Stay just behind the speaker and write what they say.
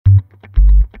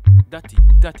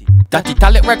Dutty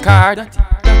Tallic record.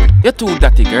 You're too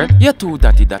dirty, girl. You're too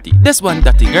dirty. This one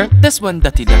dirty, girl. This one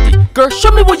dirty. Girl, show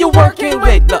me what you're working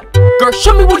with. Look. Girl,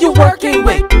 show me what you're working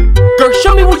with. Girl,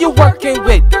 show me what you're working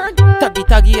with.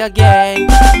 Tuggy again.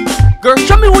 Girl,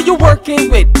 show me what you're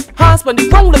working with. Hands on the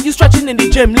ground like you stretching in the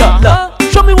gym. Look.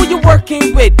 Show me what you're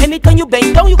working with. Anytime you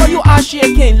bend down, you got your ass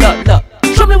shaking. Look.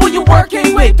 Show me what you're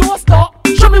working with. Don't stop.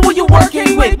 Show me what you're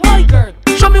working with, my girl.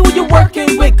 Show me what you're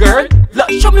working with, girl. Look,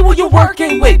 show me what you're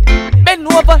working with. Bend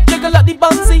over, jiggle like the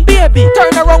bouncy. Baby,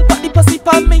 turn around, put the pussy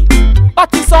on me.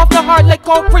 Body soft, not hard like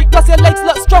concrete. Plus your legs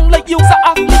look strong like you, so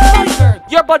athlete. My girl,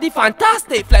 your body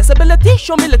fantastic. Flexibility,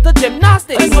 show me little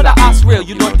gymnastics. You know the ass real,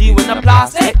 you don't deal with the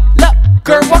plastic. Look,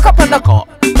 girl, walk up on the court.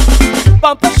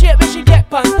 Bumper shit when she get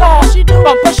pants off.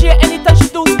 Bumper shit anytime she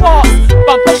do sports.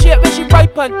 Bumper shit when she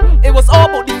ripen. It was all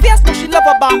about the face, but she love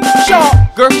her back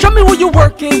short. Girl, show me what you're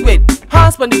working with.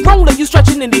 Hands on the ground like you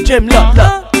stretching in the gym.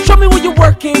 Look. Show me what you're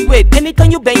working with. Anytime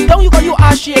you bend down, you got your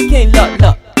ass shaking.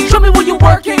 Look. Show me what you're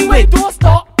working with. Don't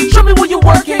stop. Show me what you're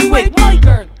working with, my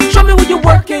girl. Show me what you're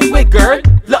working with, girl.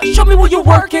 Look, show me what you're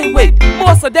working with.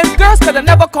 Most of them girls could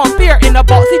never compare. In a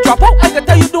boxy drop out, I can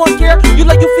tell you don't care. You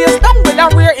like you feel down with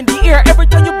that rear in the air. Every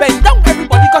time you bend down,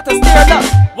 everybody got to stare.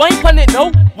 Look, wine pon it,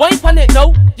 no. Wine pon it,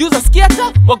 no. Use a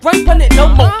skater, but grind pon it, no.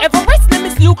 Mount Everest, let me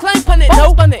see you climb pon it,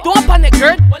 no. Don't pon it,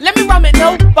 girl. Let me ram it,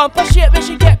 no. Bumper shit when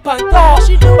she get pant off.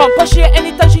 Bumper shit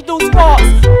anytime she do sports.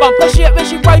 Bumper shit when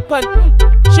she ripen.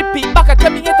 She peek back and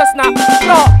tell me it a snap.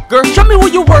 Look, girl, show me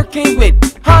what you're working with.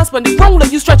 Hands on the ground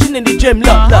like you stretching in the gym.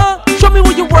 Look. Show me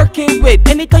what you're working with.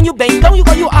 Anytime you bend down, you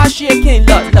got your ass shaking.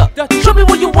 Look. Show me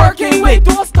what you're working with.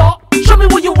 Don't stop. Show me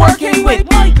what you're working with,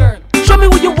 my girl. Show me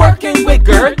what you're working with,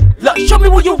 girl. Look, show me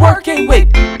what you're working with.